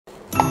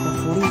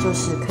就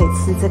是可以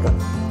吃这个。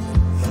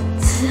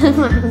吃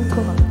芒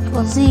果，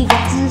我是一个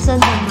资深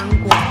的芒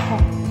果控。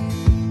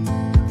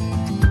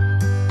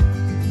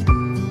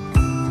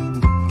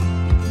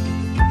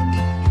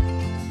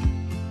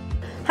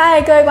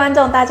嗨，各位观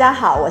众，大家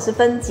好，我是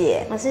芬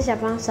姐，我是小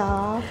帮手。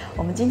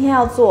我们今天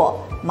要做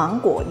芒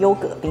果优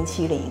格冰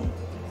淇淋。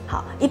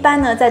好，一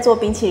般呢，在做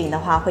冰淇淋的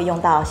话，会用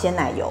到鲜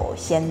奶油、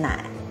鲜奶、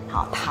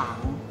好糖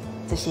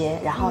这些，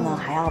然后呢，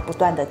还要不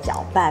断的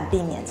搅拌，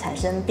避免产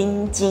生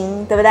冰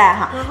晶，对不对？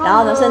哈，然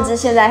后呢，甚至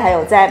现在还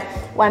有在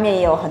外面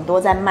也有很多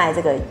在卖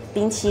这个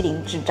冰淇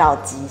淋制造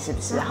机，是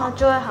不是？然后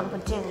就会很不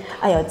健康。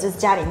哎呦，这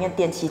家里面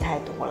电器太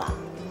多了。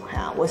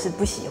我是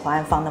不喜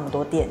欢放那么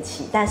多电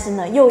器，但是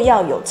呢，又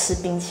要有吃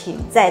冰淇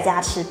淋，在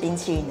家吃冰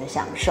淇淋的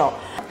享受。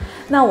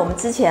那我们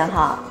之前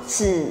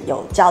是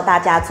有教大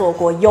家做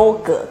过优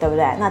格，对不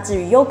对？那至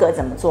于优格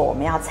怎么做，我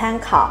们要参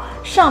考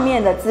上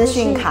面的资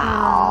讯卡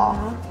哦。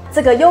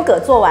这个优格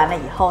做完了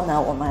以后呢，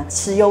我们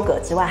吃优格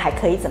之外还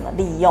可以怎么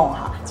利用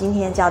哈？今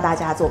天教大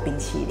家做冰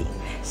淇淋，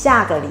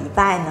下个礼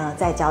拜呢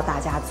再教大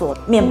家做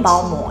面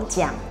包抹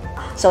酱。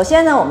首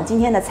先呢，我们今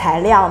天的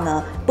材料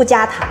呢不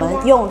加糖，我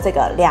们用这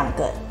个2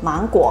个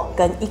芒果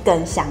跟1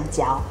根香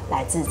蕉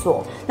来制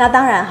作。那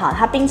当然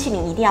它冰淇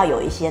淋一定要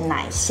有一些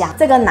奶香，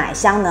这个奶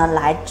香呢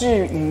来自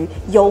于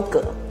优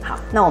格。好，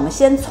那我们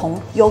先从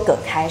优格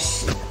开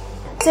始，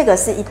这个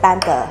是一般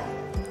的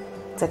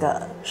这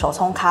个手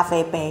冲咖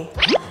啡杯，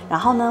然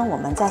后呢，我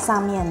们在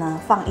上面呢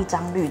放一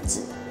张滤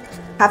纸，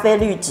咖啡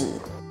滤纸。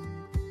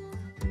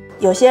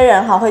有些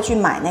人会去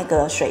买那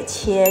个水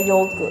切优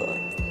格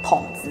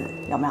桶子，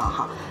有没有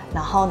哈？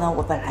然后呢，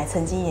我本来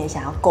曾经也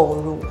想要购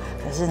入，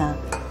可是呢，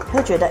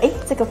会觉得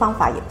这个方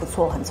法也不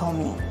错，很聪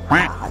明，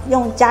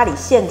用家里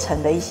现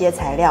成的一些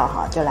材料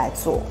就来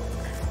做。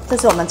这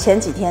是我们前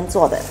几天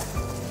做的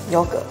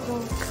优格，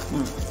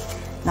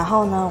然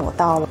后呢，我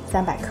倒了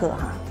300克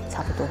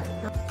差不多。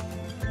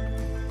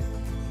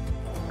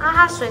啊，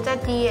它水在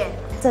滴耶。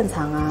正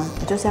常啊，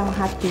你就是要让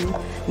它滴。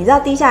你知道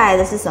滴下来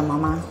的是什么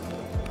吗？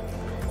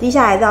滴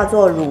下来叫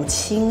做乳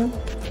清。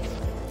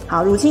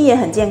好，乳清也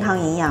很健康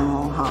营养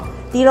哦，哈。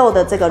滴漏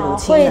的这个乳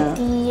清呢，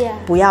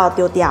不要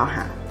丢掉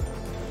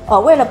哈。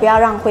为了不要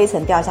让灰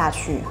尘掉下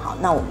去，好，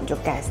那我们就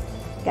盖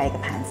一个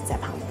盘子在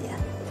旁边。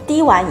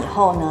滴完以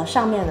后呢，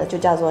上面的就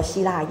叫做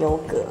希腊优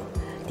格，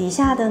底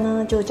下的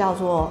呢就叫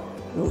做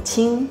乳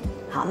清。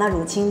好，那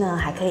乳清呢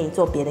还可以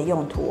做别的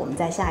用途，我们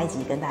在下一集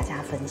跟大家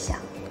分享。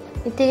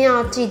一定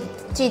要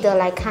记得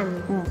来看。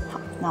好，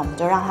那我们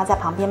就让它在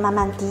旁边慢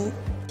慢滴。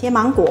切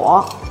芒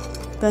果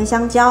跟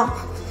香蕉。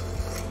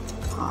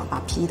好，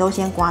把皮都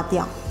先刮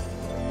掉。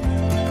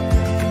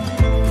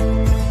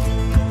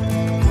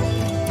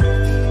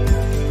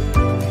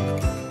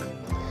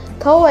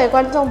头尾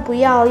观众不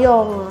要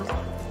用哦，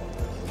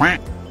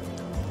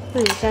那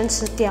你先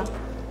吃掉。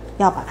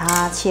要把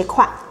它切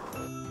块。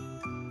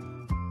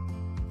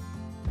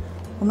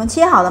我们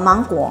切好的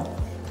芒果，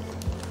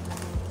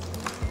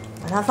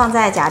把它放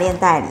在夹链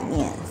袋里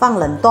面，放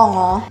冷冻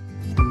哦。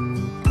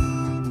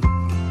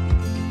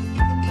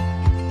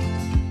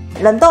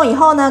冷冻以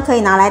后呢，可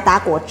以拿来打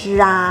果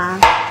汁啊，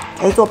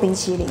做冰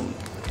淇淋。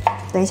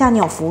等一下你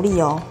有福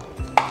利哦。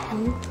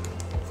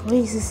福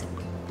利是什么？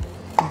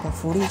你的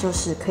福利就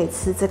是可以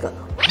吃这个。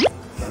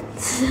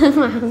吃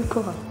芒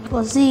果，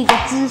我是一个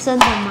资深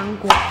的芒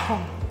果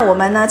控。我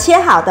们呢切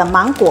好的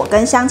芒果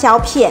跟香蕉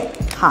片，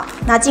好，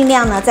那尽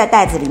量呢在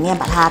袋子里面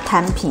把它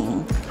摊平，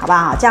好不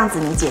好？这样子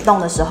你解冻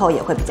的时候也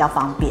会比较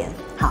方便。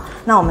好，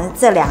那我们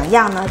这2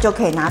样呢就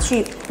可以拿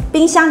去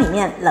冰箱里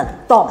面冷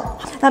冻。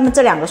那么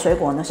这2个水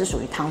果呢是属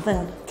于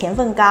甜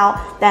分高，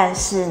但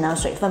是呢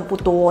水分不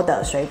多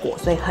的水果，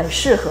所以很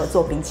适合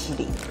做冰淇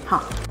淋。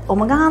好，我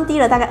们刚刚滴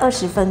了大概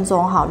20分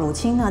钟哈，乳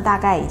清呢大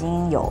概已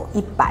经有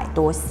100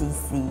多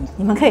CC，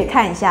 你们可以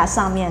看一下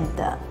上面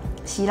的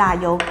希腊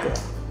优格。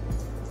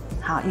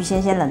好，预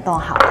先冷冻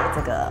好的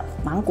这个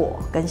芒果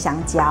跟香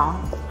蕉。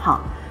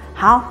好，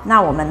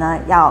那我们呢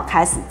要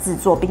开始制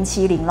作冰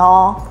淇淋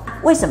咯。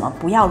为什么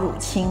不要乳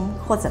清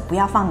或者不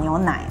要放牛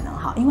奶呢？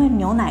因为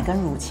牛奶跟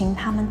乳清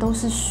它们都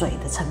是水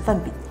的成分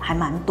还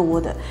蛮多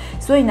的，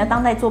所以呢，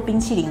当在做冰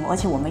淇淋，而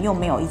且我们又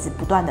没有一直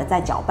不断的在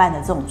搅拌的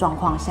这种状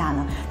况下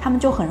呢，它们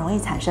就很容易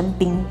产生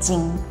冰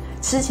晶，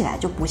吃起来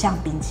就不像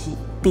冰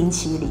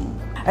淇淋。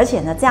而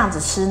且呢，这样子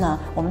吃呢，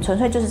我们纯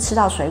粹就是吃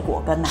到水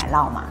果跟奶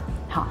酪嘛。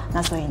好，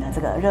那所以呢，这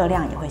个热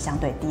量也会相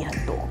对低很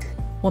多。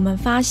我们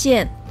发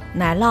现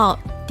奶酪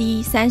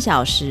滴3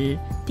小时，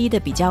滴得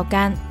比较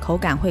干，口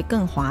感会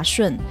更滑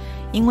顺。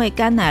因为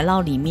干奶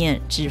酪里面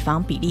脂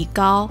肪比例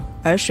高，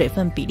而水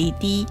分比例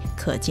低，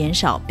可减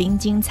少冰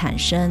晶产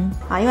生。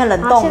好，因为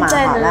冷冻嘛，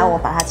好，来我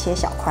把它切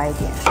小块一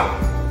点，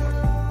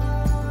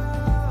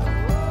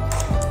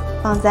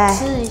放在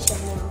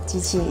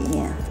机器里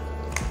面。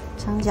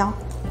香蕉、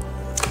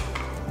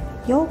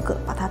优格，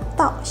把它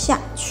倒下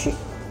去，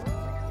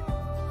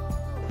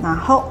然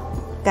后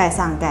盖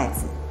上盖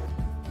子。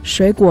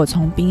水果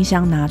从冰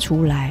箱拿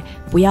出来，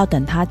不要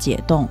等它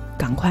解冻，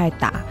赶快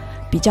打。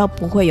比较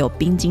不会有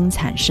冰晶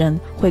产生，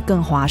会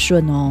更滑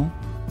顺哦。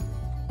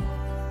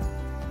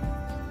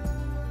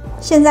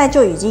现在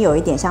就已经有一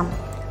点像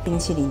冰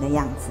淇淋的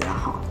样子了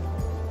哈。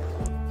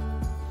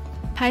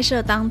拍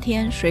摄当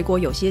天水果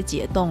有些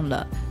解冻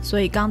了，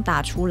所以刚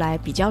打出来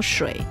比较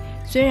水，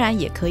虽然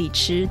也可以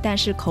吃，但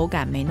是口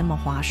感没那么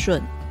滑顺。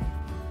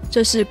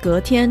这是隔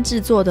天制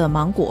作的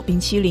芒果冰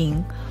淇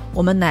淋，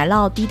我们奶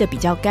酪滴得比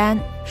较干，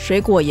水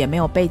果也没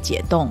有被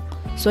解冻，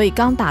所以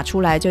刚打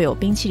出来就有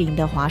冰淇淋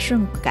的滑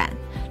顺感，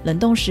冷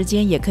冻时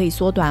间也可以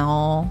缩短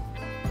哦。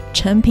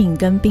成品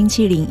跟冰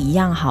淇淋一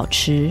样好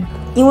吃，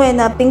因为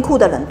呢冰库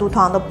的冷度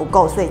通常都不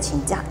够，所以请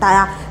大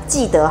家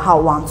记得哈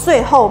往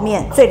最后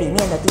面最里面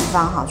的地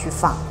方哈去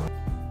放。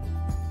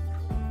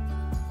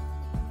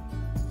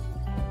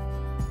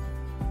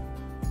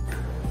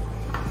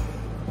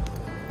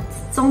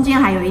中间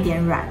还有一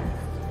点软，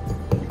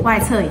外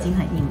侧已经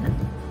很硬了，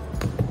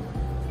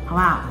好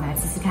不好？来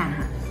试试看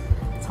哈，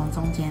从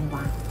中间挖。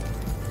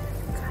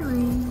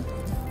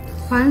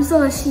黄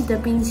色系的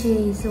冰淇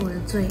淋是我的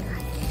最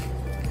爱。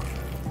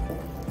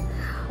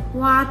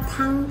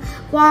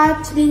挖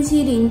冰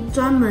淇淋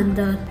专门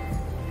的。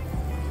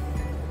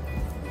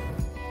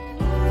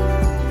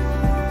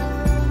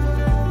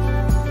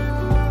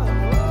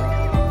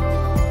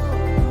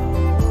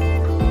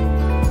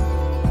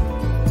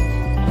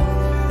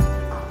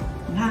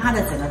你看它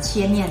的整个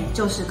切面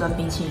就是跟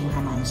冰淇淋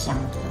还蛮像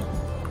的，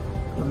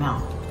有没有？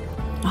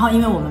然后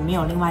因为我们没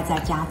有另外再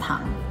加糖，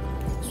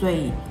所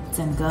以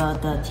整个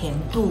的甜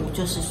度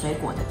就是水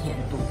果的甜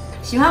度。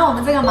喜欢我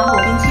们这个芒果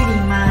冰淇淋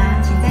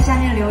吗？请在下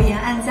面留言、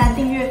按赞、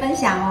订阅、分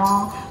享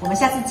哦。我们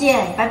下次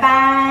见，拜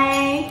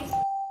拜。